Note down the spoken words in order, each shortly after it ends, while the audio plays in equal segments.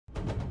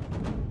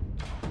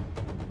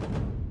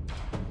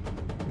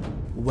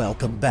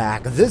Welcome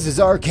back. This is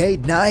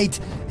Arcade Knight,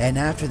 and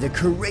after the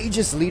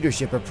courageous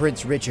leadership of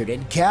Prince Richard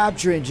in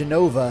capturing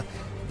Genova,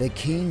 the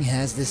king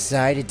has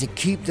decided to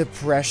keep the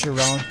pressure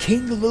on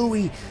King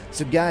Louis.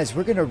 So guys,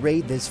 we're gonna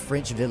raid this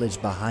French village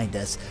behind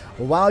us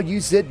while you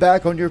sit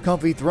back on your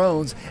comfy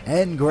thrones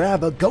and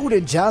grab a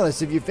golden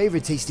chalice of your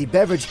favorite tasty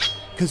beverage,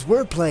 because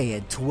we're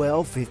playing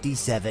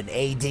 1257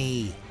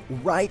 AD.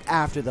 Right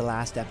after the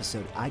last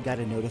episode, I got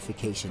a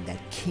notification that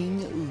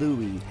King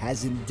Louis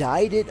has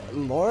indicted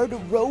Lord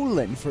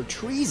Roland for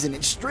treason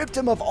and stripped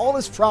him of all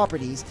his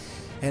properties,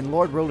 and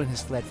Lord Roland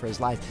has fled for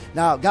his life.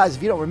 Now, guys,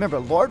 if you don't remember,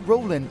 Lord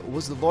Roland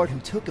was the lord who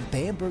took a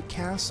Bamburgh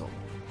castle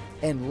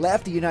and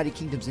left the United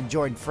Kingdoms and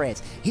joined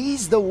France.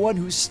 He's the one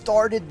who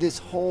started this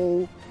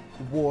whole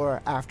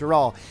war after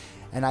all.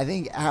 And I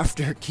think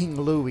after King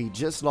Louis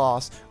just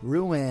lost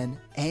Rouen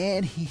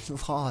and he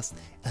lost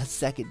a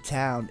second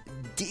town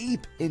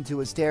deep into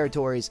his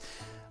territories,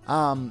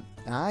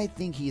 I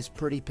think he's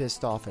pretty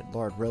pissed off at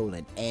Lord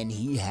Roland, and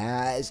he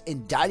has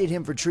indicted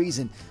him for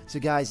treason. So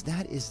guys,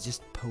 that is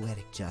just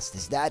poetic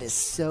justice. That is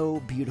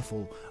so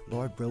beautiful.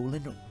 Lord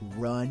Roland,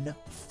 run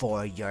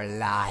for your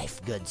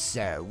life, good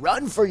sir.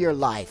 Run for your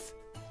life.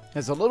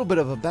 There's a little bit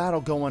of a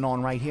battle going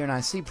on right here, and I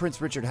see Prince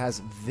Richard has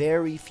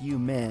very few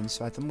men,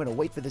 so I'm going to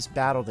wait for this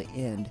battle to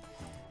end,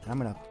 and I'm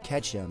going to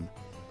catch him.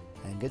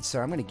 And good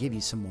sir, I'm going to give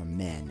you some more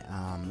men.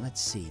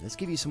 Let's see. Let's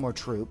give you some more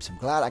troops. I'm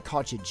glad I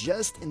caught you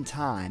just in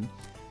time.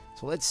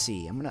 So let's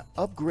see. I'm going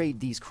to upgrade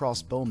these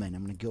crossbowmen.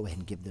 I'm going to go ahead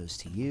and give those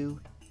to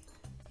you.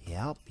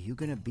 Yep, you're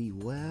going to be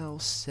well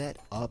set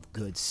up,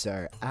 good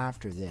sir,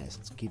 after this.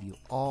 Let's give you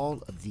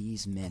all of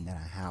these men that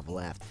I have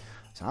left.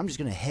 So I'm just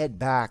going to head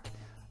back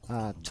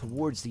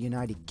towards the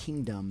United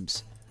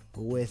Kingdoms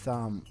with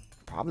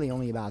probably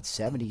only about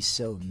 70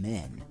 so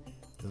men.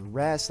 The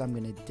rest I'm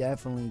going to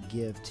definitely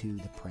give to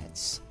the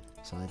prince.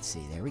 So let's see,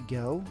 there we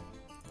go.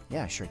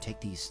 Yeah, sure, take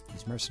these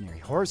mercenary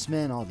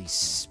horsemen, all these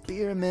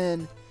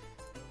spearmen.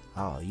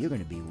 Oh, you're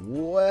going to be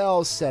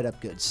well set up,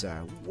 good sir.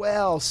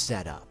 Well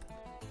set up.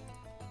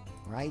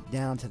 Right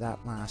down to that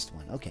last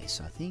one. Okay,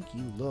 so I think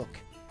you look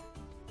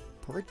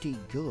pretty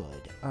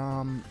good.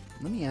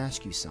 Let me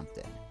ask you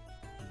something.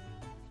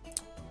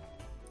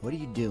 What are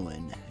you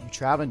doing? You're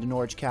traveling to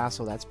Norwich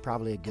Castle. That's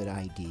probably a good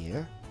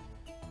idea.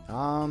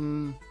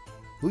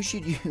 Who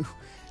should you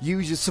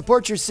use to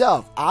support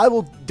yourself? I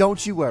will.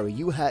 Don't you worry.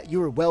 You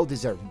are well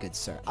deserving, good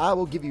sir. I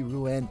will give you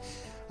Rouen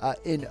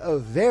in a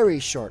very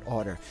short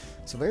order.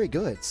 So very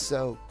good.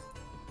 So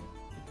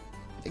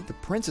I think the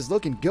prince is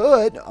looking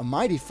good. A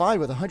mighty fine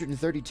with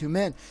 132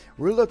 men.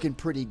 We're looking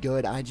pretty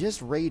good. I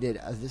just raided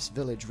this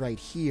village right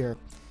here.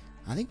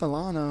 I think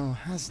Milano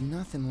has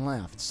nothing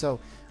left. So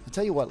I'll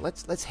tell you what.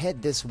 Let's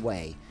head this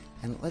way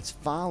and let's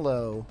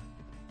follow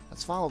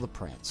the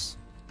prince.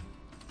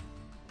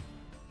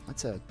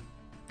 Let's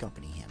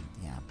accompany him.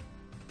 Yeah.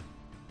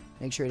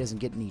 Make sure he doesn't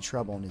get in any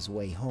trouble on his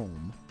way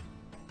home.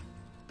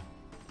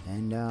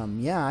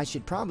 And yeah, I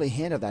should probably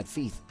handle that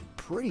feat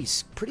pretty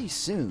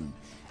soon.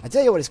 I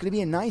tell you what, it's going to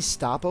be a nice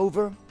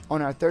stopover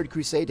on our third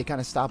crusade to kind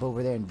of stop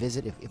over there and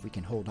visit if we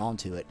can hold on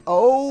to it.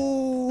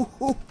 Oh,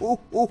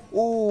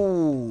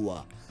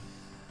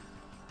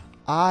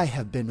 I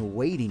have been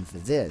waiting for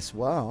this.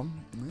 Well,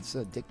 let's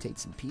dictate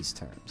some peace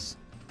terms.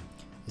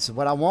 This is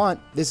what I want.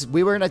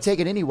 We were going to take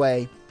it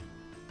anyway.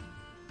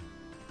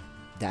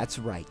 That's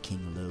right,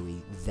 King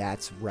Louis.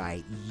 That's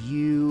right.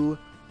 You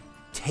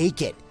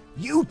take it.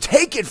 You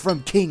take it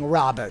from King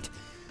Robert.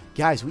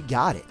 Guys, we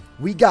got it.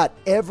 We got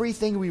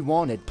everything we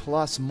wanted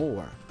plus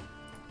more.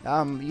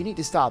 You need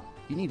to stop.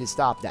 You need to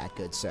stop that,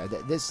 good sir.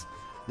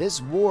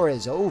 This war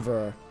is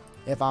over,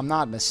 if I'm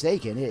not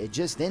mistaken. It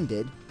just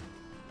ended.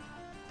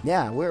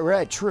 Yeah, we're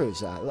at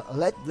truce.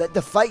 Let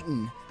the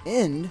fighting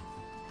end.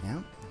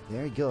 Yeah,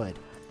 very good.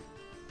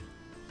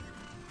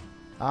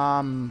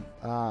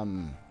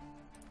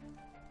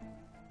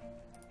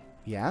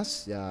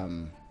 Yes,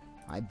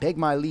 I beg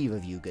my leave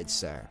of you, good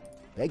sir.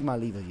 Beg my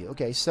leave of you.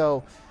 Okay,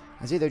 so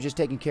I see they're just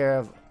taking care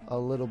of a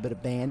little bit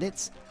of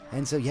bandits.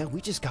 And so, yeah, we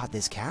just got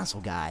this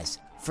castle, guys.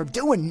 For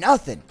doing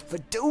nothing. For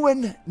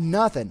doing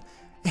nothing.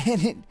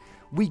 And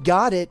we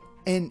got it,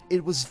 and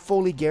it was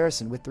fully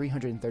garrisoned with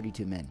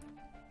 332 men.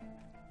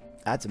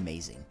 That's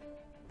amazing.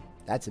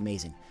 That's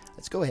amazing.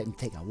 Let's go ahead and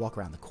take a walk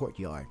around the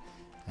courtyard.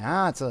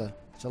 Ah, it's a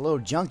little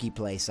junky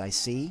place, I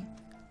see.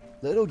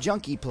 Little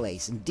junky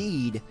place,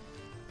 indeed.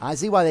 I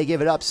see why they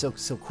give it up so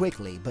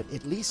quickly, but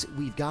at least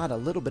we've got a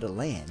little bit of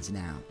lands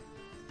now.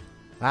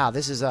 Wow,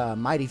 this is a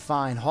mighty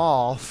fine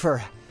hall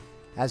for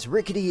as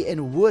rickety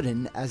and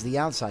wooden as the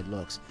outside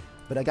looks.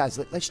 But guys,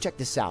 let's check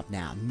this out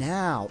now.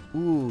 Now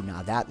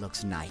that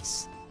looks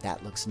nice.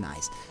 That looks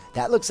nice.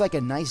 That looks like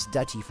a nice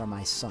duchy for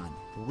my son,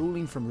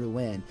 ruling from Rouen.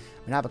 We're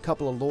going to have a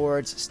couple of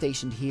lords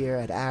stationed here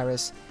at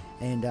Arras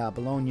and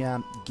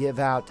Bologna. Give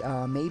out,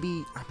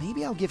 maybe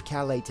I'll give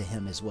Calais to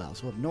him as well.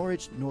 So we have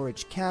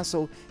Norwich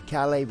Castle,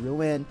 Calais,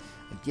 Rouen.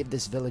 Give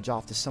this village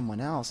off to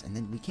someone else. And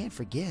then we can't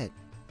forget,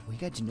 we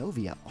got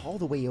Genovia all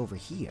the way over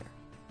here.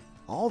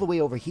 All the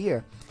way over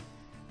here.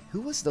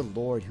 Who was the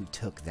lord who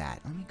took that?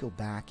 Let me go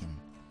back and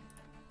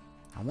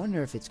I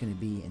wonder if it's going to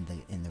be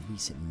in the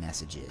recent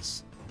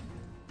messages.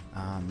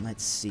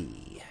 Let's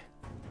see.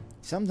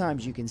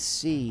 Sometimes you can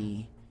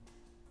see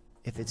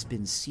if it's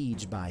been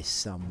sieged by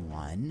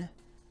someone.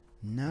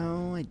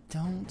 No, I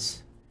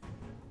don't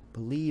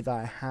believe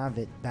I have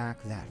it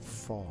back that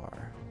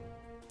far.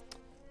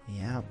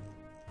 Yeah.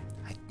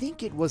 I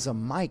think it was a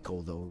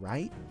Michael, though,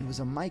 right? It was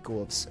a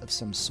Michael of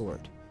some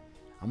sort.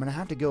 I'm going to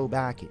have to go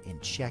back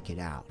and check it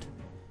out.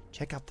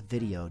 Check out the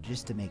video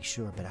just to make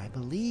sure, but I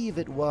believe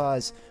it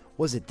was...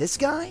 Was it this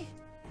guy?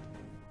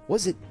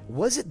 Was it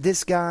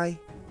this guy?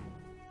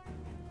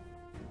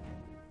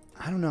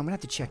 I don't know. I'm going to have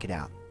to check it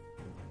out.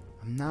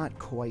 I'm not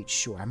quite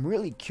sure. I'm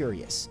really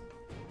curious.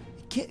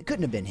 It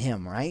couldn't have been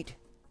him, right?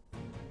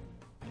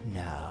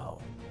 No.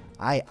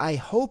 I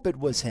hope it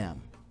was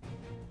him.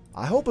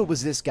 I hope it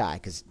was this guy,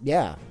 because,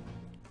 yeah,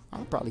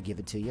 I'll probably give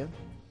it to you.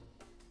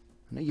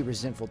 I know you're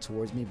resentful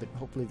towards me, but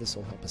hopefully this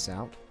will help us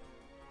out.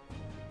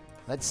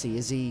 Let's see,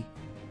 is he...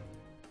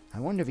 I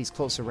wonder if he's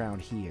close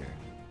around here.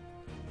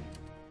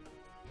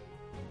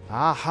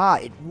 Aha,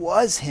 it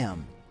was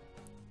him.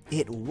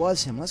 It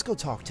was him. Let's go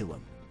talk to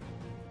him.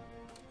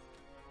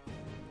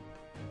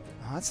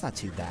 Oh, that's not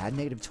too bad.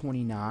 Negative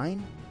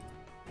 29.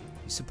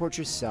 You support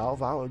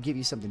yourself. I'll give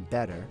you something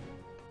better.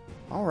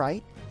 All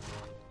right.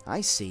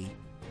 I see.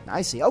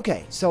 I see.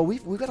 Okay, so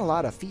we've got a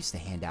lot of feasts to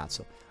hand out.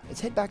 So let's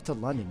head back to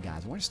London,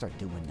 guys. I want to start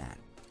doing that.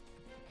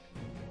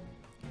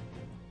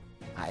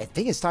 I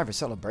think it's time for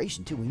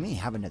celebration, too. We may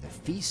have another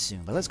feast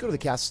soon, but let's go to the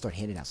castle and start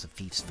handing out some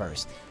fiefs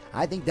first.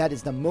 I think that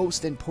is the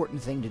most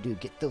important thing to do.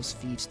 Get those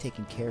fiefs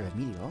taken care of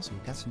immediately. Also,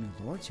 we've got some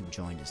new lords who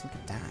joined us. Look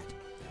at that.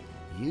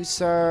 You,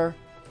 sir.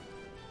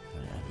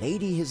 A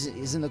lady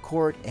is in the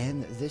court,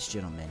 and this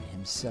gentleman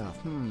himself.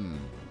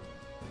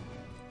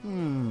 I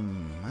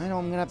know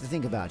I'm going to have to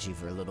think about you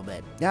for a little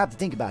bit. I have to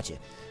think about you.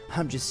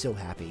 I'm just so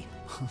happy.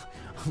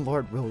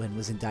 Lord Roland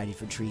was indicted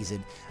for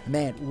treason.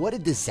 Man, what a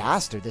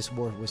disaster this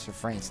war was for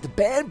France. The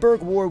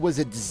Bamburgh War was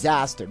a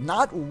disaster.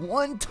 Not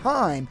one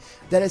time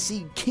that I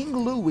see King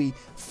Louis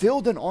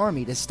filled an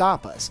army to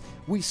stop us.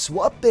 We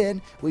swept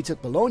in, we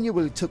took Bologna,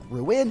 we took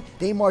Rouen.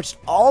 They marched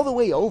all the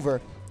way over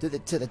to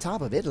the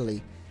top of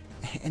Italy.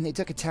 And they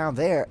took a town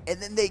there.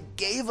 And then they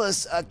gave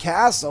us a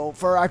castle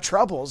for our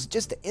troubles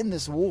just to end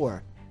this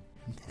war.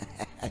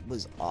 It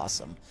was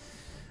awesome.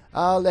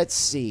 Let's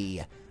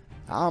see.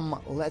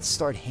 Let's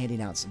start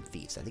handing out some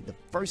feasts. I think the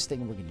first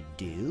thing we're going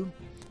to do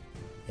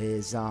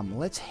is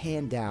let's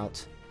hand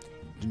out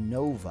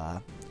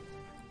Genova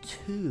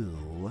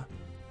to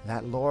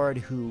that lord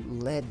who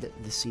led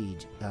the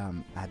siege.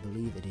 I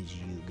believe it is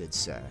you, good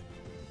sir.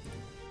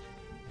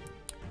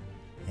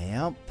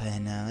 Yep,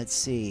 and let's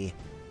see.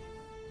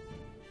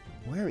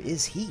 Where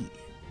is he?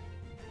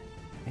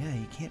 Yeah,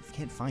 you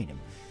can't find him.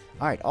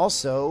 All right,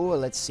 also,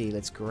 let's see.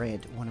 Let's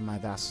grant one of my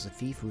vassals a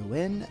fief,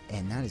 Rouen,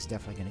 and that is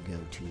definitely going to go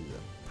to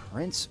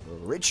Prince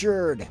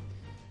Richard.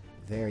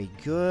 Very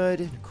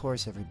good. Of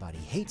course, everybody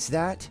hates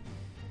that.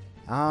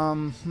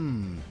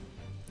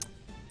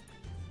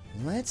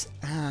 Let's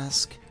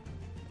ask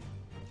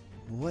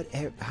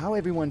how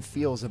everyone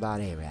feels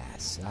about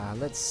Arras.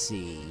 Let's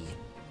see.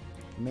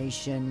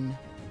 Information.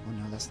 Oh,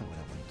 no, that's not what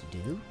I wanted to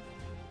do.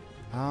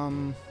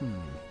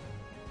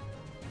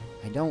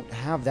 I don't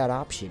have that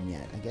option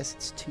yet. I guess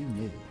it's too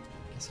new.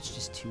 I guess it's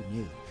just too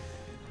new.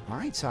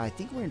 Alright, so I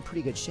think we're in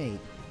pretty good shape.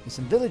 There's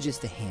some villages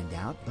to hand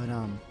out, but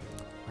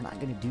we're not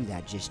going to do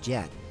that just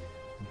yet.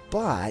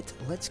 But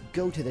let's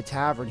go to the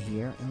tavern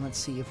here, and let's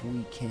see if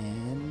we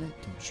can...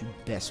 Don't you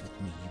mess with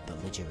me, you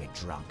belligerent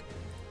drunk.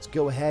 Let's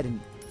go ahead and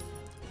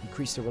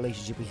increase the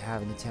relationship we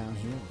have in the town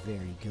here.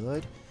 Very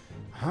good.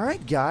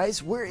 Alright,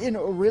 guys, we're in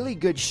a really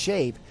good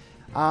shape.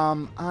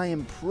 I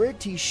am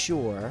pretty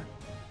sure...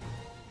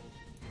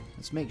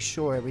 Let's make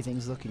sure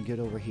everything's looking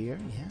good over here.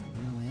 Yeah,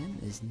 Rouen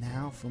is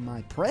now for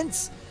my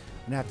prince.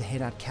 I'm going to have to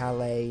head out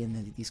Calais and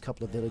then these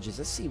couple of villages.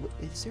 Let's see, what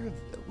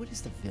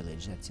is the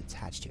village that's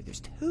attached here? There's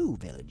 2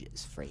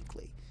 villages,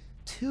 frankly.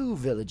 2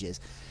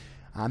 villages.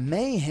 I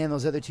may hand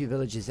those other 2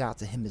 villages out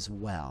to him as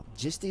well,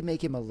 just to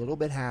make him a little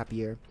bit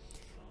happier.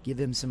 Give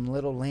him some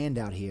little land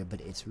out here,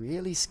 but it's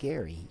really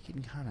scary. He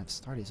can kind of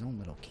start his own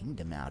little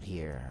kingdom out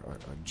here, or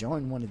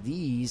join one of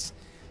these.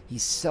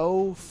 He's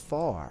so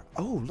far.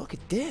 Oh, look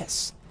at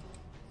this.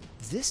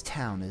 This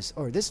town is,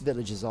 or this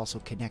village is also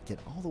connected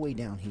all the way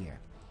down here.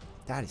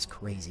 That is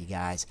crazy,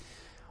 guys.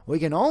 We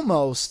can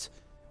almost,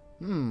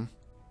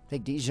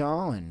 take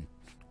Dijon and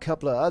a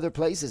couple of other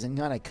places and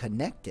kind of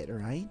connect it,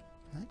 right?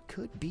 That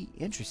could be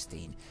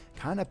interesting.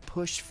 Kind of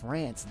push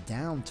France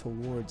down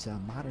towards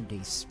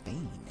modern-day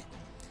Spain.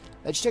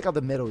 Let's check out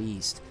the Middle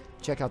East.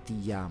 Check out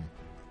the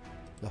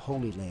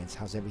Holy Lands.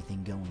 How's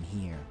everything going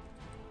here?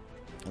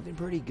 Looking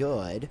pretty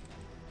good.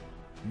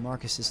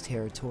 Marcus's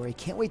territory.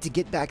 Can't wait to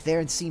get back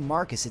there and see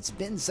Marcus. It's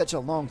been such a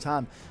long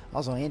time.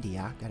 Also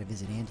Antioch. Got to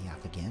visit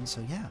Antioch again.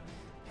 So yeah,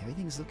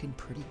 everything's looking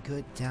pretty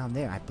good down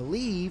there. I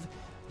believe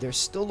there's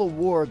still a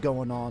war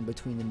going on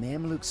between the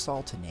Mamluk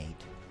Sultanate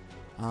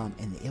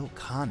and the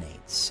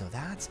Ilkhanate. So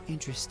that's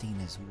interesting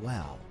as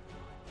well.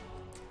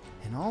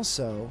 And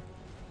also,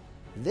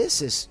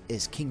 this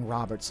is King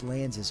Robert's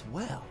lands as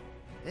well.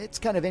 It's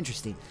kind of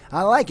interesting.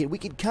 I like it. We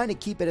could kind of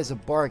keep it as a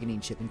bargaining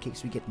chip in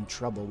case we get in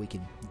trouble. We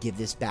can give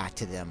this back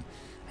to them.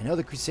 I know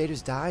the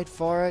Crusaders died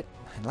for it.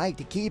 I'd like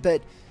to keep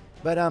it,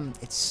 but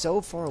it's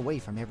so far away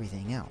from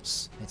everything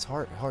else. It's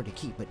hard to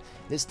keep. But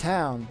this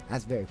town,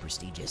 that's very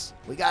prestigious.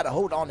 We got to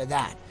hold on to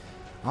that.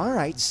 All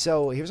right,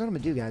 so here's what I'm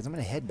going to do, guys. I'm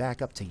going to head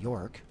back up to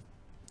York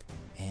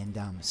and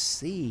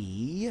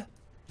see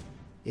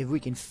if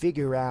we can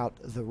figure out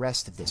the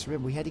rest of this.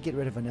 Remember, we had to get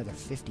rid of another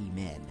 50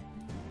 men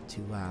to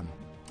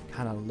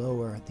kind of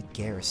lower the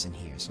garrison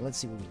here. So let's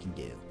see what we can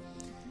do.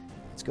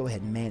 Let's go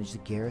ahead and manage the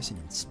garrison,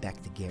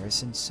 inspect the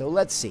garrison. So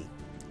let's see.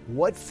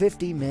 What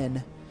 50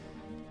 men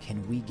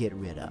can we get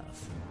rid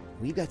of?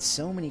 We've got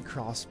so many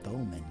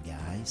crossbowmen,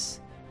 guys.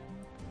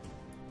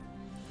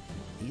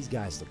 These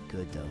guys look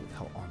good, though,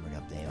 how armored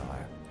up they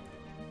are.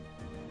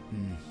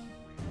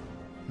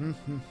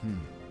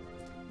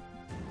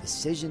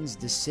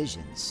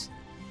 Decisions.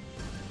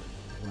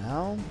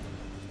 Well,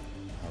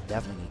 I'll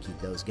definitely keep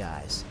those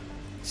guys.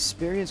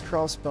 Experienced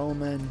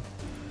crossbowmen.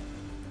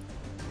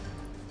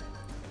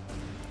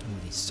 Ooh,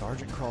 these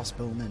sergeant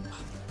crossbowmen.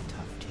 Oh,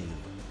 tough too.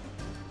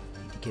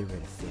 Need to get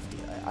rid of 50.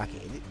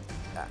 Okay,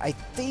 I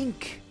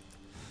think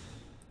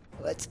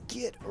let's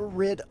get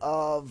rid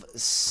of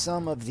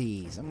some of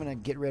these. I'm gonna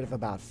get rid of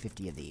about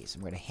 50 of these.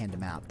 I'm gonna hand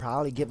them out.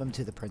 Probably give them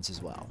to the prince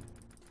as well.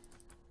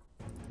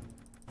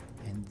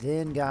 And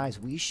then, guys,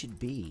 we should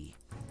be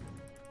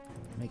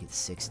make it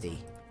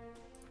 60.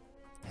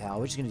 Hell,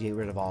 we're just gonna get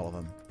rid of all of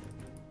them.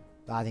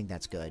 I think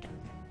that's good.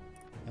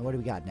 And what do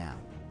we got now?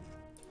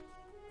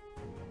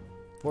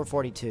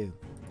 442.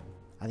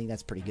 I think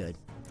that's pretty good.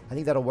 I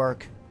think that'll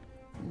work.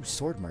 Ooh,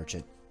 sword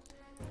merchant.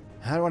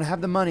 I don't want to have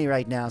the money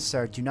right now,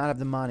 sir. Do not have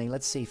the money.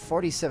 Let's see.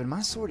 47.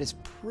 My sword is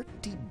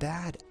pretty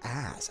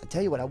badass. I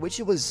tell you what, I wish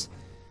it was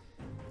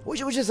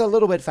just a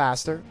little bit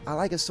faster. I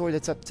like a sword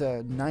that's up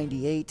to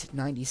 98,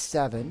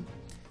 97.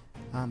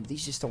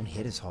 These just don't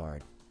hit as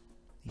hard.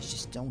 These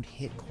just don't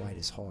hit quite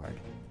as hard.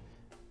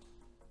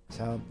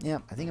 So, yeah,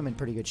 I think I'm in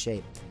pretty good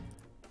shape.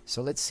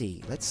 So, let's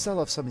see. Let's sell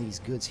off some of these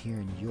goods here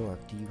in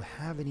York. Do you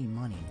have any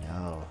money?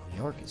 No.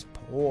 York is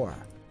poor.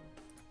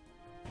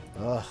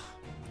 Ugh.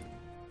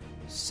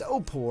 So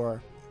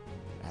poor.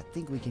 I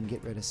think we can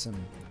get rid of some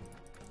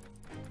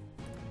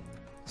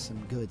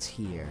goods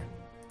here.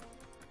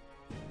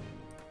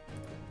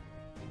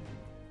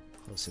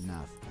 Close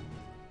enough.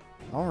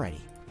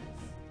 Alrighty.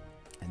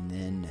 And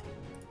then,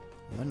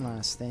 one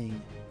last thing.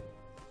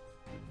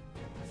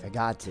 I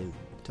forgot to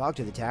talk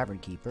to the tavern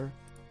keeper.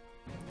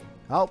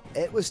 Oh,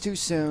 it was too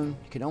soon.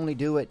 You can only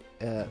do it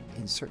in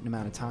a certain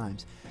amount of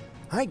times.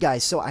 Alright,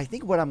 guys, so I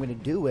think what I'm going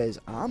to do is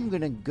I'm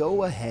going to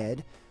go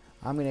ahead.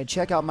 I'm going to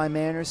check out my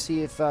manor,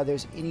 see if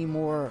there's any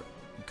more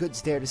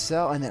goods there to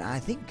sell. And then I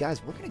think,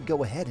 guys, we're going to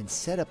go ahead and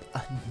set up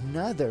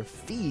another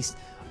feast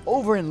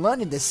over in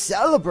London to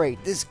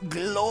celebrate this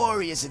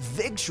glorious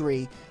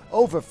victory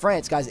over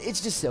France. Guys,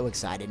 it's just so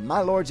exciting. My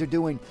lords are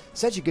doing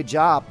such a good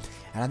job.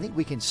 And I think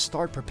we can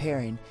start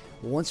preparing,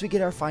 once we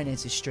get our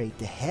finances straight,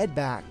 to head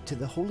back to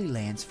the Holy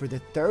Lands for the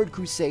Third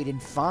Crusade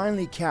and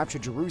finally capture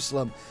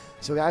Jerusalem.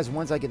 So, guys,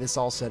 once I get this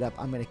all set up,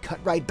 I'm going to cut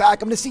right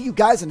back. I'm going to see you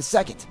guys in a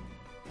second.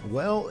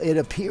 Well, it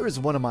appears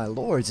one of my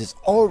lords is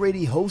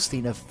already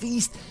hosting a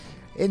feast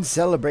in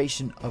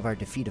celebration of our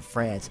defeat of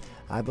France.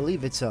 I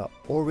believe it's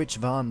Ulrich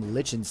von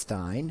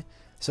Liechtenstein.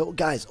 So,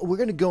 guys, we're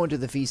going to go into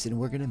the feast and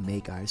we're going to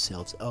make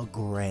ourselves a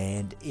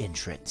grand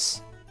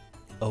entrance.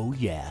 Oh,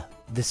 yeah,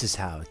 this is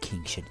how a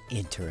king should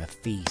enter a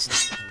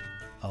feast.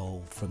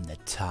 Oh, from the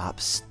top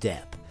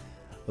step.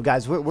 Well,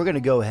 guys, we're going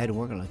to go ahead and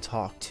we're going to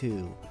talk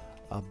to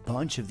a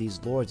bunch of these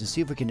lords and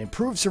see if we can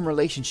improve some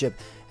relationship.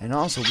 And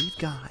also, we've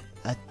got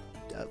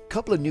a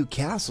couple of new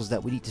castles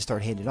that we need to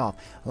start handing off.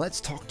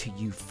 Let's talk to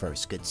you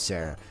first, good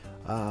sir.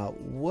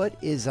 What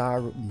is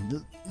our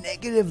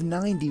negative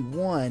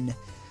 91?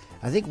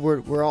 I think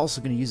we're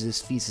also going to use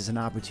this feast as an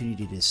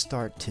opportunity to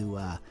start to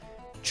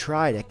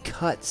try to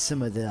cut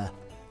some of the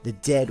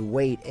dead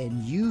weight.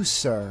 And you,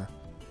 sir,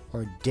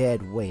 are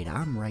dead weight.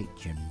 I'm writing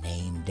your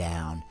name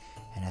down.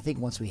 And I think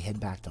once we head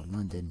back to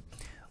London,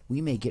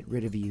 we may get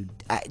rid of you.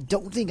 I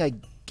don't think I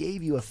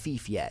gave you a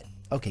fief yet.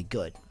 Okay,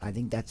 good. I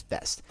think that's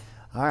best.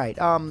 Alright,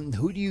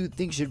 who do you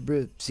think should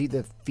receive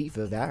the fief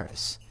of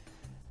Aris?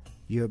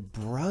 Your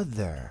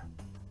brother.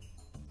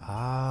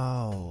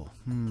 Oh,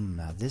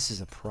 now this is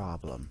a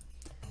problem.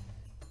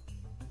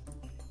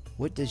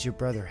 What does your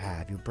brother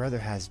have? Your brother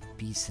has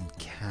Beeson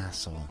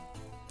Castle.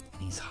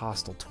 And he's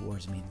hostile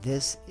towards me.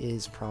 This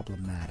is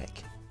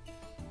problematic.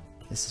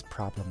 This is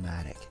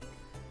problematic.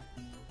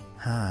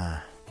 I'm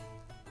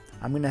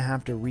going to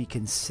have to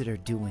reconsider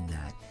doing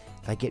that.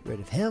 If I get rid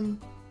of him,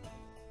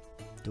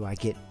 do I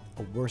get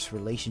a worse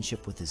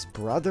relationship with his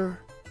brother?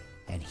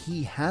 And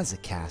he has a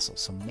castle,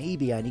 so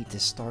maybe I need to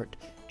start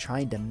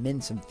trying to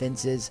mend some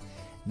fences.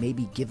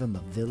 Maybe give him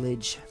a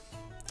village.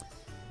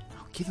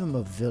 I'll give him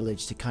a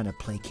village to kind of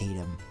placate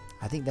him.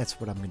 I think that's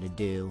what I'm going to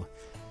do.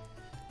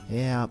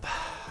 Yeah,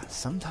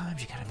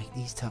 sometimes you got to make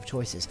these tough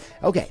choices.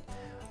 Okay,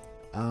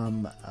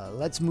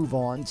 Let's move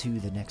on to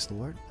the next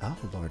lord. Oh,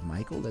 Lord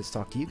Michael, let's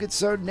talk to you. Good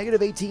sir,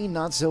 negative 18,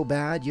 not so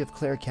bad. You have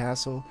Clare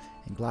Castle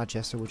and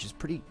Gloucester, which is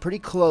pretty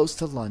close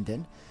to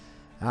London.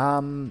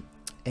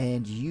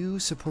 And you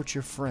support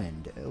your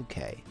friend.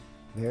 Okay,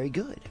 very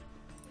good.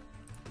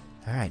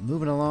 All right,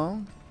 moving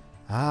along.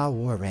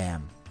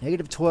 Warband.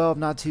 Negative 12,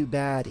 not too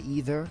bad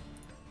either.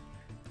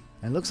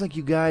 And it looks like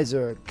you guys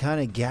are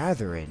kind of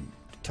gathering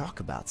to talk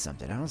about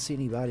something. I don't see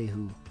anybody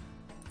who...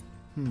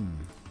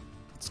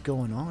 What's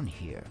going on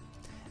here?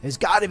 There's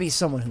got to be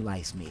someone who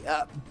likes me.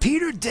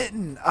 Peter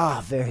Denton.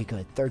 Very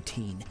good.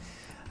 13.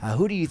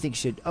 Who do you think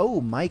should... Oh,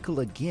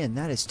 Michael again.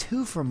 That is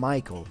 2 for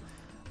Michael.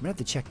 I'm going to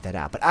have to check that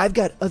out. But I've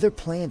got other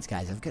plans,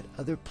 guys. I've got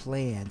other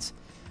plans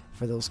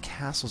for those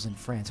castles in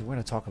France. And we're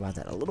going to talk about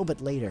that a little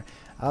bit later.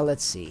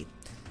 Let's see.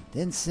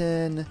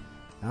 Denson.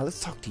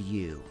 Let's talk to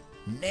you.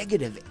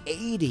 Negative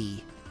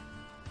 80.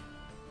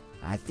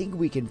 I think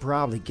we can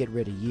probably get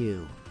rid of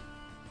you.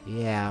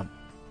 Yeah.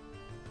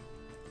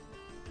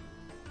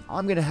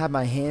 I'm going to have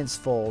my hands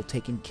full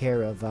taking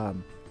care of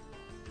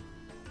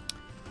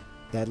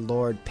that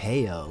Lord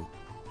Peo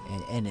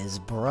and his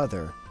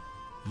brother.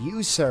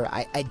 You, sir,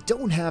 I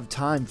don't have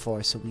time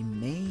for, so we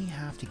may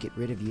have to get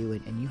rid of you,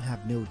 and you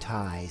have no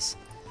ties.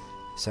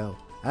 So,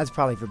 that's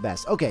probably for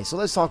best. Okay, so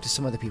let's talk to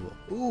some other people.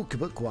 Ooh,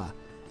 Kabukwa,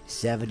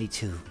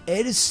 72.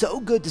 It is so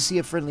good to see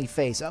a friendly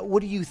face. What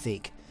do you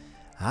think?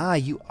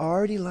 You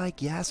already like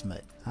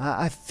Yasmet.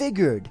 I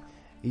figured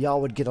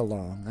y'all would get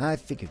along. I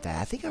figured that.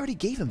 I think I already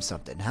gave him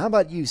something. How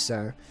about you,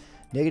 sir?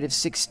 Negative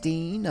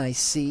 16, I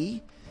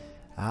see.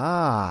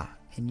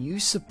 And you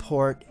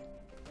support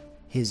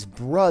his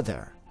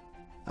brother.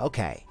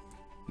 Okay.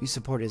 You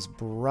support his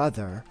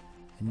brother,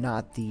 and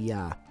not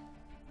the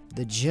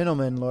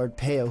gentleman, Lord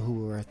Peo, who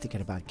we're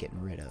thinking about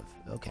getting rid of.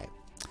 Okay.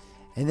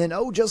 And then,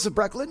 Joseph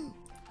Brecklin.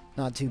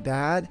 Not too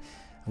bad.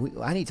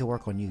 I need to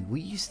work on you.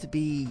 We used to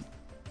be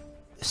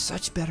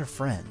such better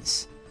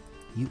friends.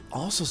 You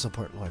also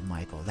support Lord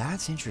Michael.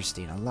 That's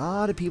interesting. A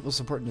lot of people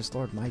supporting this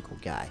Lord Michael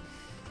guy.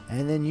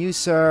 And then you,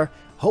 sir,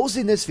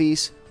 hosting this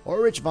feast,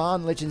 Ulrich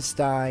von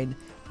Liechtenstein.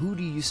 Who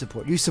do you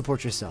support? You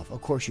support yourself.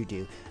 Of course you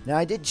do. Now,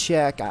 I did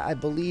check. I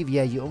believe,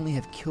 yeah, you only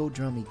have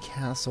Kildrummy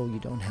Castle. You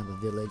don't have a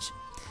village.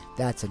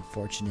 That's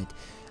unfortunate.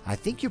 I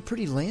think you're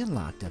pretty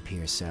landlocked up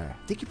here, sir.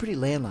 I think you're pretty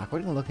landlocked. We're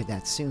going to look at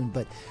that soon,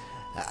 but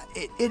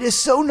it is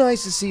so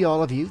nice to see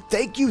all of you.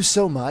 Thank you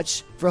so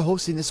much for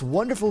hosting this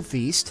wonderful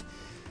feast.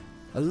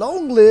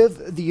 Long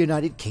live the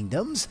United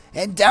Kingdoms,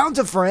 and down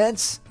to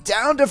France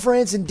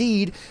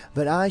indeed,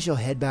 but I shall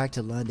head back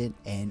to London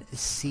and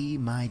see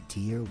my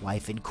dear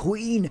wife and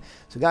queen.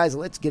 So guys,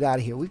 let's get out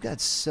of here. We've got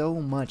so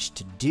much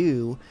to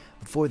do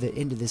before the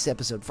end of this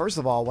episode. First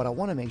of all, what I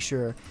want to make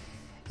sure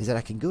is that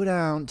I can go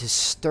down to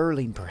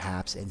Sterling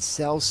perhaps and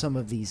sell some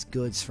of these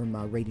goods from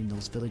raiding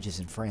those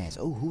villages in France.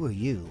 Oh, who are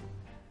you?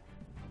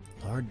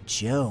 Lord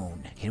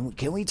Joan.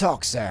 Can we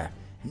talk, sir?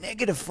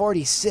 Negative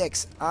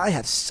 46. I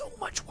have so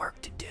much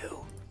work to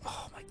do.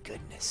 Oh my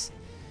goodness.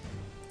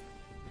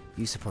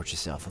 You support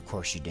yourself. Of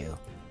course you do.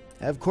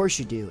 Of course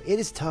you do. It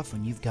is tough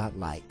when you've got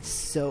like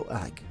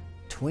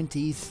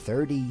 20,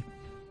 30,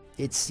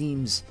 it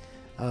seems,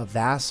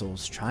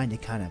 vassals trying to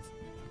kind of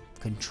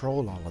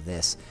control all of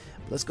this.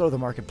 But let's go to the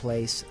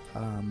marketplace.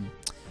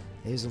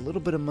 There's a little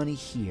bit of money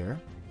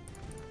here.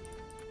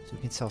 So we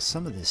can sell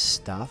some of this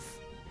stuff.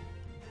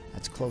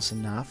 That's close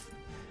enough.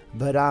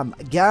 But,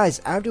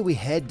 guys, after we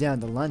head down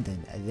to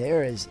London,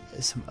 there is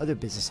some other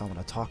business I want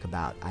to talk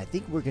about. I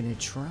think we're going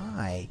to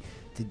try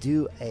to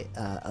do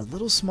a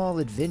little small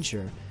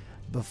adventure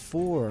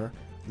before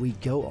we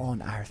go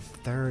on our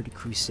 3rd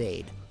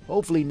crusade.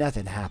 Hopefully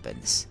nothing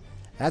happens.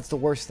 That's the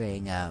worst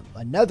thing.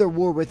 Another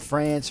war with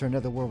France or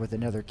another war with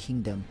another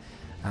kingdom.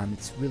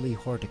 It's really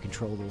hard to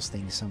control those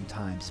things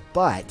sometimes.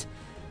 But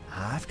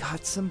I've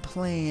got some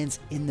plans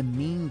in the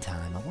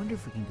meantime. I wonder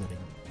if we can go to...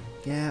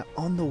 Yeah,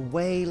 on the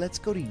way, let's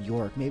go to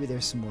York. Maybe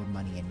there's some more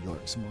money in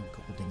York, some more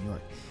gold in York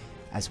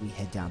as we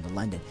head down to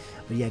London.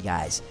 But yeah,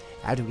 guys,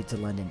 after we get to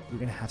London, we're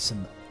going to have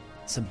some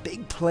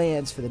big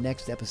plans for the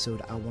next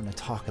episode I want to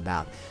talk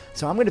about.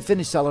 So I'm going to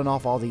finish selling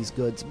off all these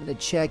goods. I'm going to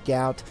check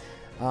out,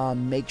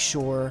 make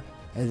sure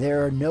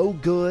there are no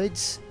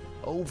goods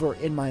over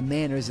in my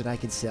manors that I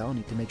can sell. I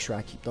need to make sure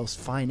I keep those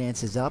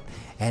finances up.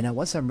 And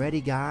once I'm ready,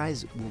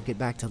 guys, we'll get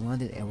back to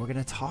London and we're going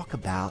to talk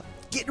about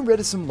getting rid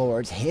of some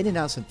lords, handing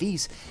out some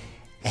feasts,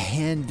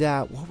 and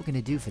what we're going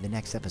to do for the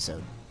next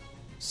episode.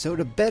 So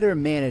to better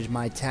manage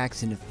my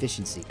tax and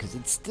efficiency, because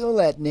it's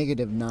still at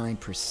negative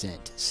 9%,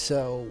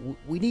 so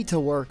we need to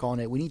work on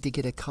it. We need to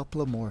get a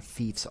couple of more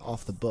fiefs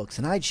off the books.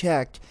 And I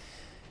checked,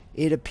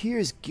 it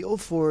appears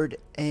Guildford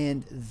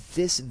and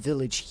this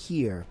village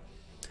here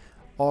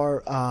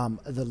are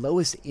the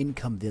lowest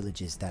income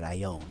villages that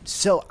I own.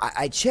 So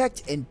I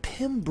checked, and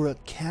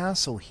Pembroke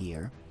Castle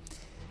here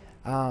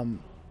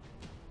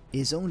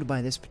is owned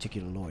by this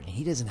particular lord, and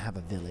he doesn't have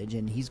a village,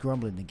 and he's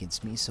grumbling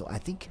against me, so I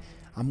think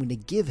I'm going to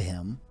give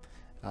him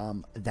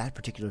that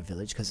particular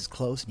village because it's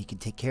close and he can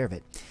take care of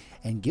it.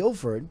 And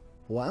Guildford,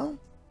 well,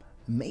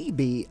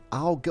 maybe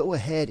I'll go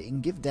ahead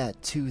and give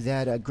that to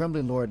that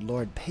Grumbling Lord,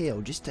 Lord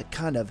Pale, just to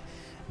kind of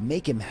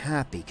make him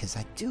happy, because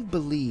I do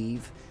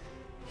believe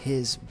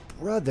his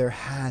brother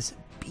has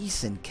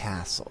Beeson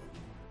Castle.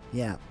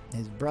 Yeah,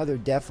 his brother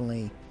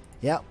definitely.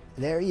 Yep,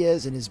 there he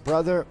is, and his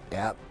brother,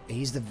 yep,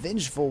 he's the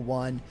vengeful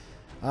one.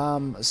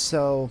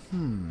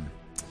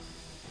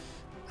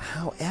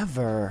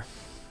 However,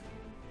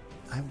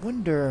 I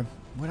wonder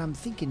what I'm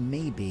thinking.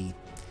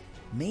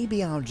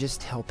 Maybe I'll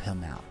just help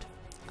him out.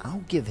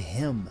 I'll give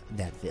him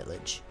that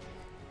village.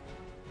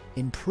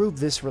 Improve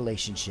this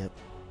relationship.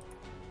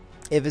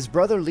 If his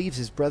brother leaves,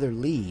 his brother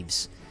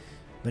leaves.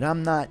 But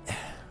I'm not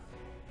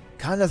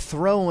kind of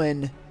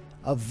throwing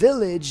a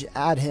village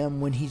at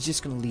him when he's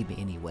just going to leave me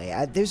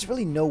anyway. There's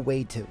really no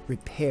way to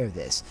repair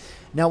this.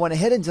 Now, when I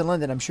head into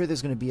London, I'm sure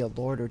there's going to be a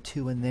lord or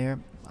two in there.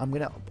 I'm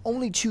going to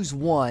only choose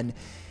one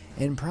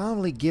and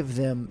probably give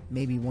them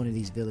maybe one of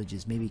these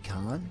villages. Maybe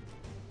Khan,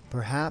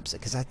 perhaps,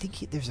 because I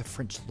think there's a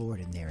French lord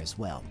in there as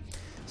well.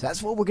 So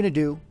that's what we're going to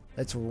do.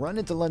 Let's run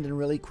into London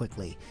really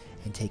quickly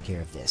and take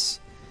care of this.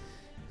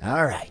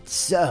 Alright,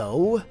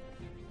 so...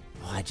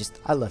 I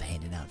love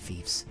handing out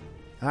fiefs.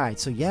 Alright,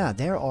 so yeah,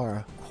 there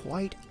are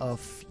quite a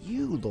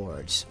few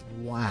lords.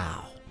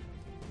 Wow.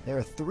 There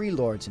are 3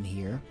 lords in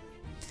here.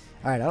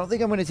 Alright, I don't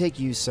think I'm going to take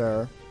you,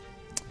 sir.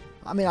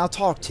 I mean, I'll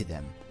talk to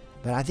them.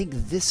 But I think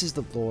this is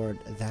the lord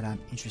that I'm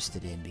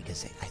interested in,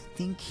 because I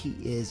think he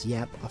is,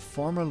 yep, a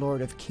former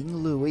lord of King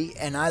Louis.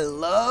 And I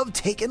love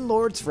taking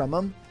lords from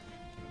him.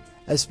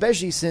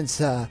 Especially since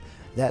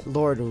that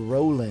Lord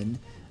Roland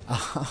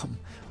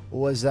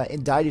was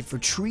indicted for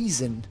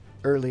treason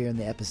earlier in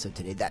the episode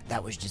today.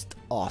 That was just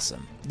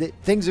awesome.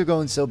 Things are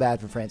going so bad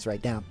for France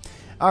right now.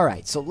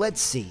 Alright, so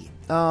let's see.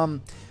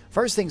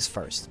 First things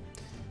first.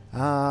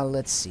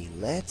 Let's see.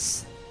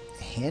 Let's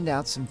hand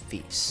out some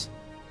fiefs.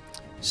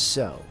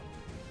 So,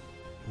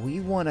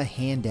 we want to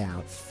hand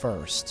out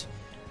first.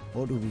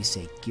 What do we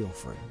say?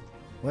 Guildford.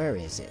 Where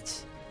is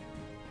it?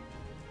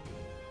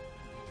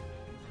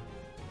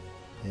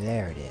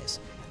 There it is.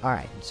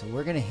 Alright, so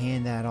we're going to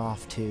hand that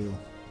off to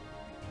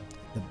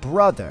the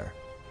brother,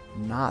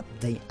 not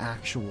the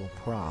actual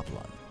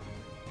problem.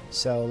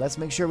 So let's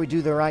make sure we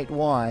do the right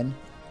one.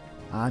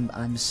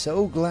 I'm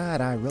so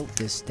glad I wrote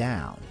this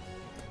down.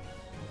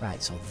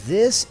 Right, so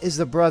this is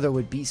the brother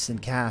with Beeson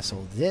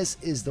Castle. This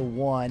is the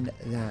one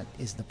that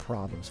is the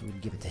problem, so we can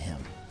give it to him.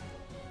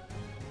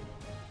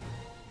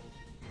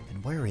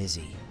 And where is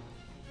he?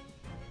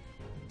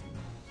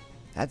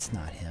 That's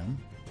not him.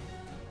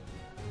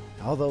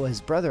 Although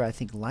his brother, I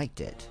think,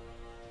 liked it.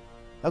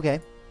 Okay.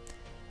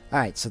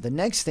 Alright, so the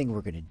next thing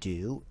we're going to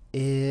do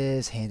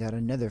is hand out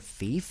another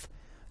fief.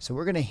 So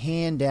we're going to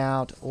hand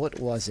out, what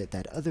was it,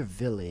 that other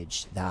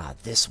village?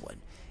 This one.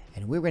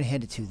 And we're going to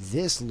hand it to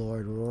this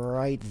lord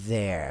right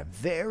there.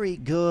 Very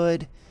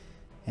good.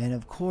 And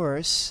of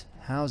course,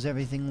 how's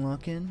everything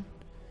looking?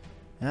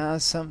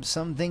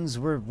 Some things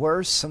were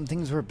worse, some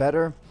things were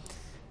better.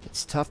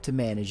 It's tough to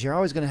manage. You're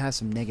always going to have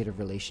some negative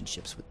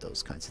relationships with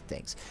those kinds of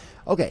things.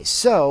 Okay,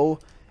 so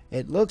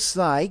it looks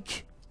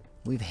like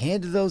we've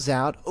handed those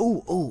out.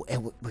 Oh,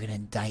 and we're going to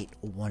indict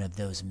one of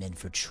those men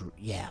for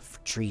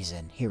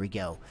treason. Here we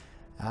go.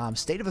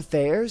 State of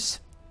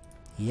affairs.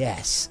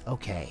 Yes.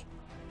 Okay.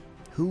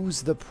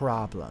 Who's the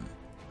problem?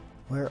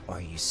 Where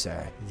are you,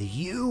 sir?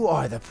 You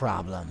are the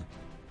problem.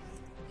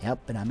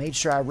 Yep, and I made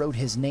sure I wrote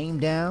his name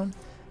down.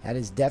 That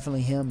is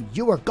definitely him.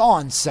 You are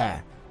gone,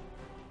 sir.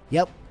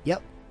 Yep.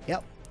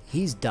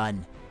 He's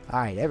done.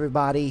 Alright,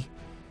 everybody.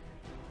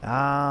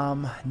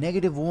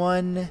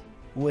 -1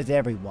 with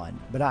everyone.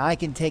 But I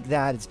can take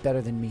that. It's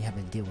better than me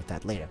having to deal with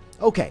that later.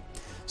 Okay,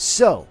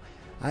 so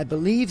I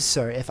believe,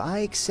 sir, if I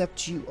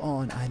accept you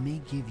on, I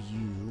may give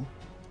you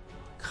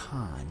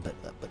Khan. But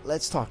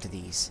let's talk to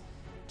these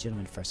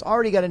gentlemen first.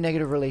 Already got a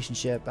negative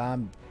relationship. I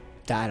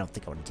don't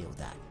think I want to deal with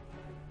that.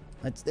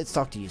 Let's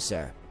talk to you,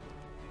 sir.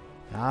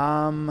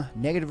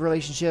 Negative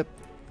relationship?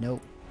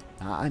 Nope.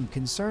 I'm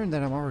concerned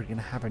that I'm already going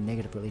to have a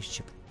negative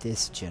relationship with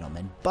this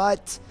gentleman,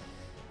 but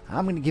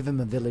I'm going to give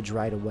him a village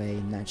right away,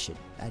 and that should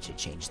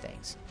change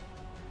things.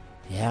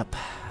 Yep.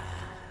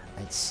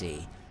 Let's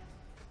see.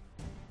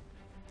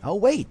 Oh,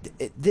 wait.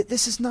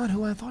 This is not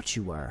who I thought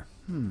you were.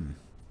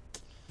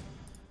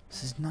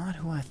 This is not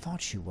who I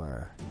thought you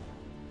were.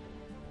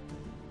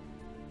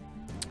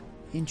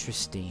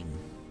 Interesting.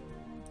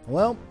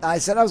 Well, I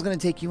said I was going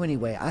to take you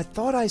anyway. I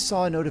thought I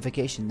saw a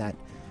notification that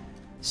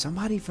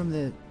somebody from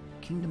the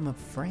Kingdom of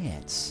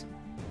France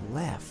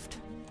left.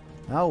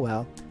 Oh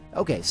well.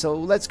 Okay, so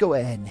let's go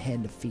ahead and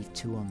hand a fief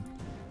to him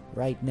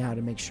right now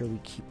to make sure we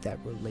keep that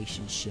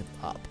relationship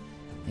up.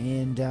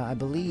 And I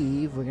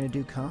believe we're going to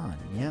do Khan.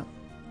 Yep.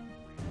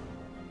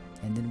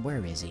 And then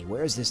where is he?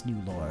 Where is this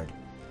new lord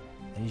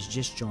that has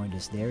just joined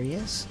us? There he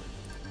is.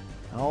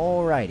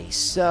 Alrighty,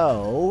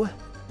 so...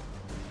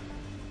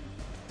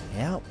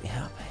 Yep.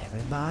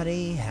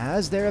 Everybody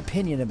has their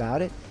opinion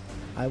about it.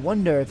 I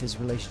wonder if his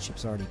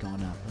relationship's already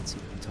gone up. Let's see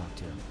if we can talk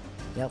to him.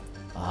 Yep.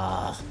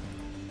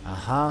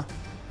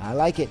 I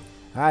like it.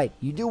 Alright,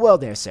 you do well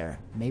there, sir.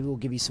 Maybe we'll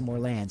give you some more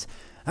lands.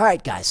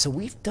 Alright guys, so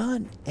we've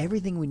done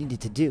everything we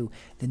needed to do.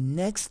 The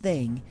next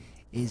thing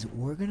is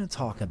we're going to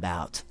talk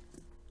about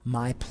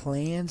my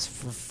plans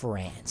for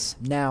France.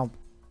 Now,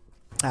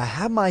 I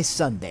have my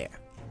son there.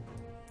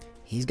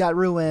 He's got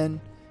Rouen.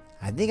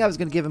 I think I was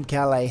going to give him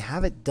Calais.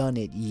 Haven't done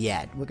it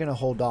yet. We're going to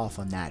hold off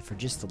on that for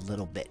just a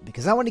little bit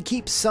because I want to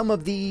keep some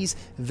of these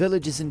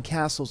villages and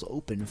castles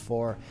open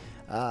for...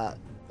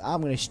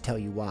 I'm going to tell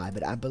you why,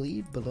 but I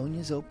believe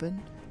Bologna's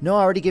open. No,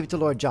 I already gave it to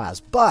Lord Giles,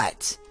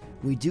 but...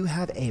 we do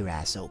have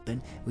Arras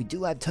open. We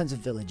do have tons of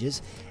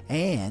villages.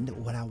 And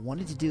what I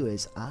wanted to do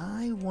is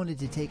I wanted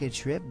to take a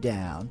trip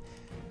down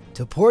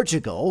to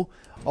Portugal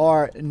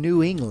or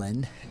New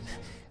England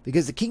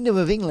because the Kingdom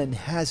of England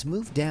has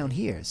moved down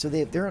here. So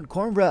they're in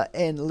Coimbra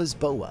and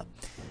Lisboa.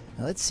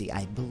 Now let's see.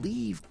 I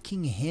believe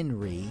King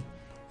Henry.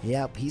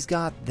 Yep, he's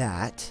got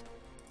that.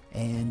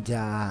 And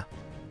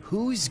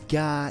who's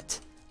got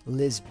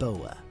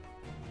Lisboa?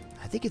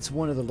 I think it's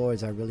one of the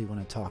lords I really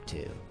want to talk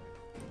to.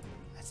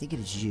 I think it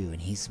is you,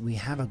 and we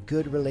have a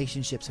good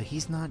relationship, so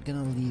he's not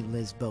going to leave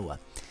Lisboa.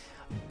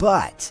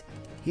 But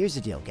here's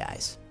the deal,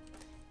 guys.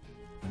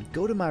 I'm going to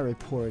go to my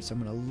reports.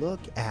 I'm going to look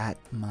at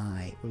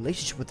my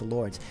relationship with the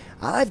lords.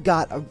 I've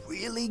got a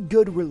really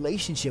good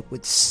relationship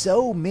with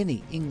so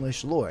many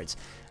English lords.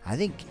 I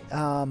think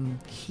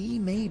he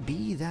may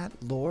be that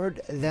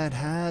lord that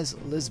has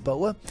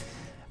Lisboa.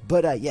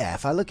 But yeah,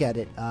 if I look at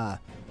it,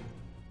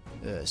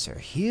 Sir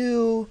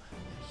Hugh,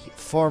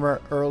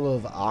 former Earl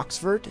of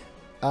Oxford,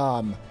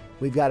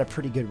 we've got a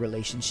pretty good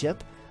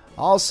relationship.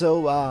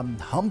 Also,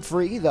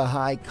 Humphrey, the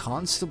High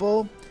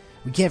Constable.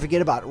 We can't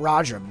forget about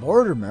Roger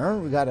Mortimer.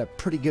 We got a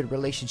pretty good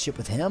relationship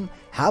with him.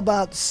 How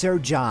about Sir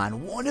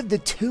John, one of the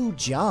two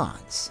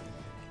Johns?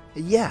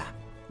 Yeah,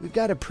 we've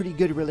got a pretty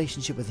good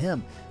relationship with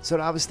him. So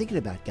what I was thinking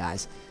about,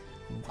 guys,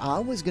 I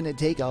was going to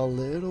take a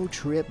little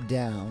trip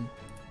down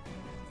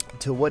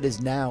to what is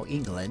now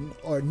England,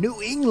 or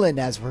New England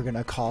as we're going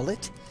to call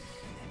it.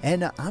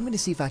 And I'm going to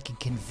see if I can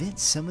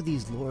convince some of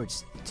these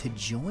lords to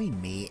join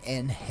me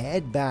and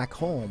head back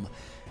home.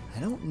 I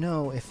don't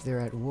know if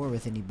they're at war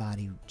with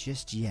anybody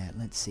just yet.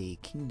 Let's see.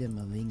 Kingdom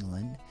of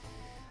England.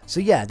 So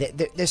yeah,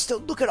 they're still...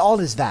 look at all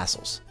his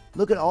vassals.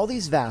 Look at all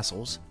these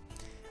vassals.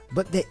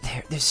 But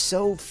there's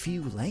so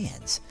few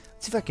lands.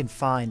 Let's see if I can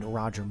find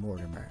Roger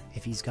Mortimer,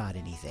 if he's got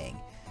anything.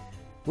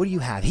 What do you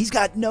have? He's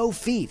got no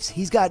fiefs.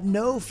 He's got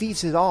no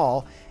fiefs at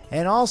all.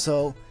 And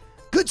also,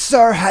 good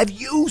sir, have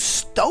you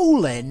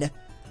stolen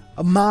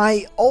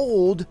my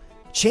old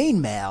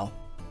chainmail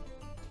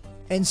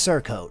and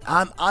surcoat?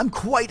 I'm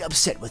quite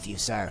upset with you,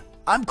 sir.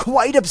 I'm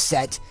quite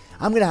upset.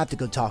 I'm gonna have to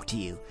go talk to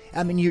you.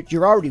 I mean,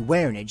 you're already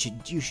wearing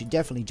it. You should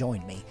definitely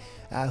join me.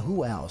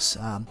 Who else?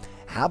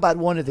 How about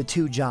one of the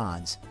two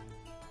Johns?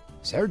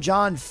 Sir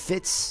John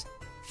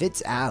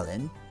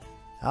Fitzallen.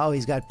 Oh,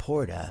 he's got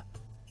Porta,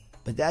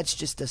 but that's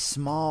just a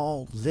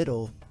small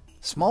little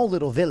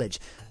village.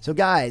 So,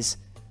 guys,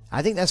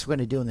 I think that's what we're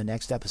gonna do in the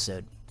next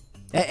episode.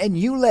 And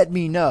you let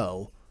me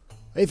know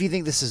if you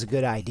think this is a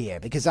good idea,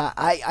 because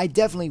I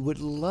definitely would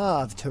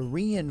love to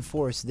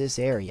reinforce this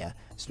area,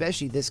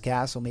 especially this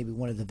castle, maybe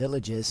one of the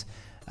villages,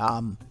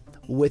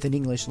 with an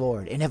English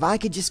lord. And if I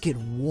could just get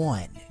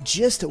one,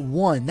 just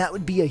one, that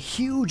would be a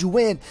huge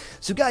win.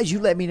 So guys, you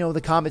let me know in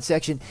the comment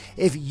section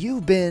if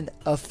you've been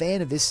a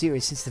fan of this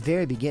series since the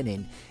very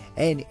beginning,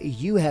 and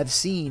you have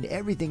seen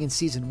everything in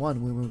Season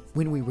 1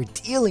 when we were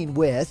dealing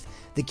with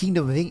the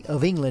Kingdom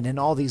of England and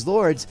all these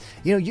lords.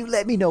 You know, you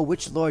let me know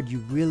which lord you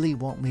really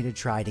want me to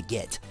try to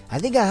get. I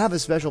think I have a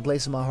special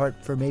place in my heart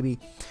for maybe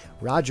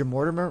Roger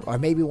Mortimer, or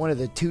maybe one of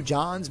the two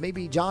Johns,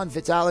 maybe John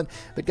Fitzallen.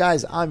 But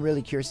guys, I'm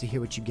really curious to hear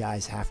what you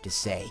guys have to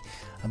say.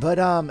 But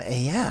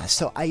yeah,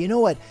 so you know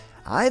what?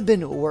 I've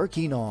been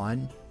working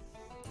on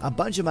a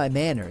bunch of my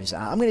manors.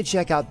 I'm going to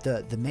check out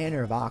the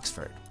Manor of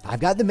Oxford. I've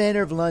got the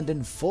Manor of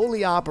London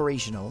fully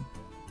operational.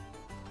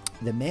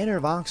 The Manor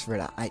of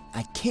Oxford,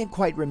 I can't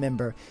quite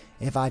remember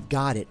if I've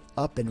got it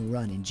up and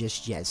running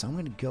just yet. So I'm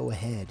going to go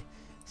ahead,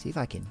 see if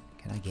I can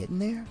I get in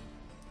there?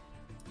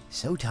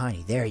 So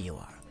tiny. There you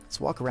are.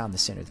 Let's walk around the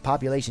center. The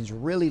population's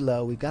really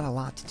low. We've got a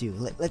lot to do.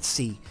 Let's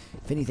see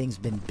if anything's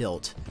been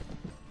built.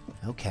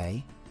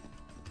 Okay.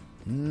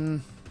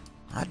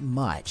 Not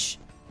much.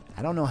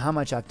 I don't know how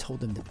much I've told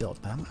them to build,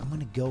 but I'm going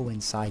to go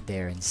inside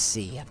there and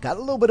see. I've got a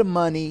little bit of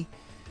money.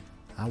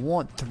 I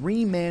want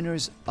 3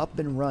 manors up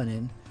and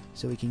running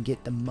so we can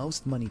get the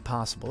most money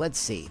possible. Let's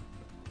see.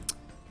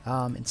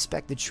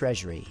 Inspect the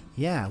treasury.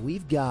 Yeah,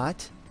 we've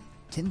got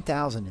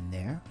 10,000 in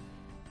there.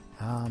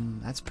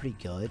 That's pretty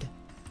good.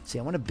 See,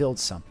 I want to build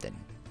something.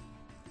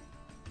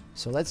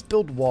 So let's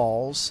build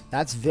walls.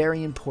 That's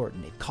very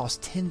important. It costs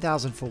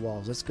 10,000 for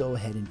walls. Let's go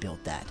ahead and build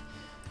that.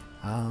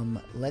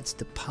 Let's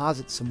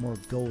deposit some more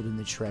gold in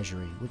the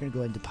treasury. We're going to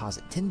go ahead and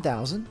deposit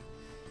 10,000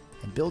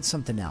 and build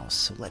something else.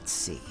 So let's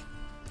see.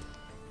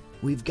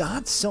 We've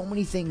got so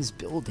many things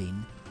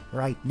building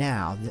right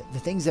now. The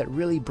things that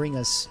really bring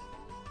us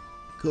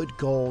good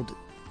gold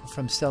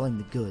from selling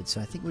the goods.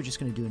 So I think we're just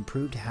going to do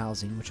improved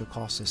housing, which will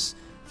cost us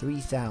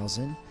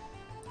 3,000.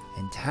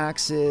 And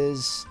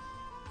taxes,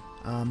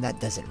 That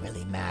doesn't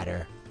really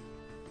matter.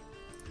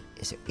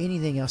 Is there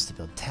anything else to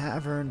build?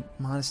 Tavern,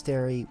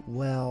 monastery,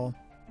 well.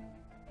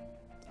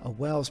 A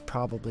well's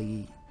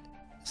probably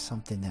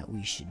something that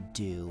we should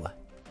do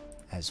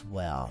as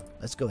well.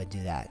 Let's go ahead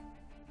and do that.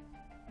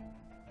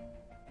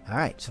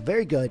 Alright, so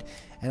very good.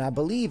 And I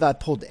believe I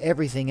pulled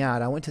everything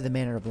out. I went to the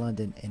Manor of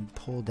London and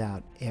pulled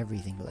out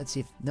everything. But let's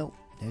see if... Nope,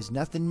 there's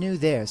nothing new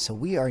there. So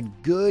we are in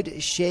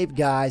good shape,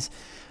 guys.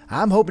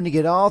 I'm hoping to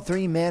get all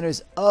 3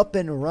 manors up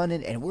and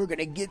running. And we're going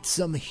to get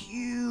some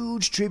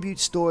huge tribute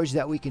storage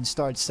that we can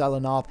start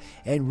selling off.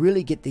 And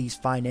really get these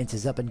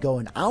finances up and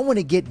going. I want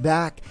to get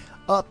back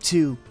up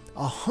to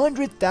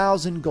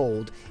 100,000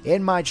 gold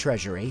in my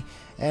treasury.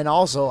 And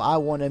also, I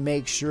want to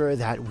make sure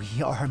that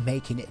we are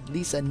making at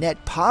least a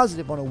net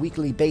positive on a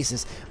weekly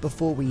basis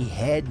before we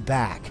head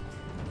back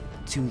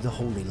to the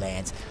Holy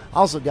Lands.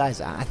 Also, guys,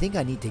 I think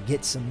I need to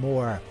get some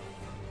more.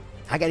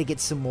 I got to get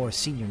some more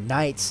senior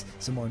knights,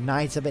 some more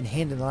knights. I've been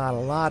handing out a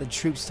lot of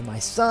troops to my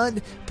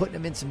son, putting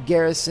them in some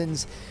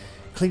garrisons,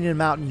 cleaning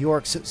them out in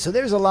York. So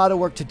there's a lot of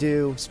work to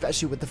do,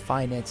 especially with the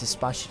finances,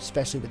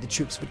 especially with the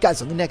troops. But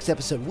guys, on the next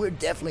episode, we're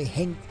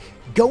definitely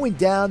going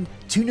down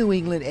to New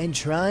England and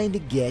trying to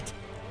get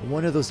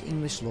one of those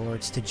English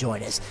lords to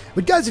join us.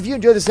 But guys, if you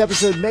enjoyed this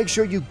episode, make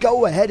sure you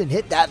go ahead and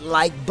hit that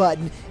like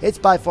button. It's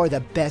by far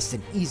the best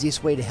and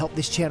easiest way to help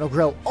this channel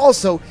grow.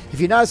 Also, if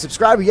you're not a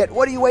subscriber yet,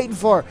 what are you waiting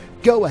for?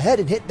 Go ahead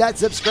and hit that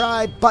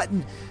subscribe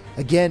button.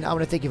 Again, I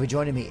want to thank you for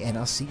joining me, and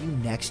I'll see you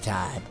next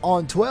time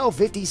on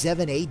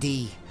 1257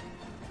 AD.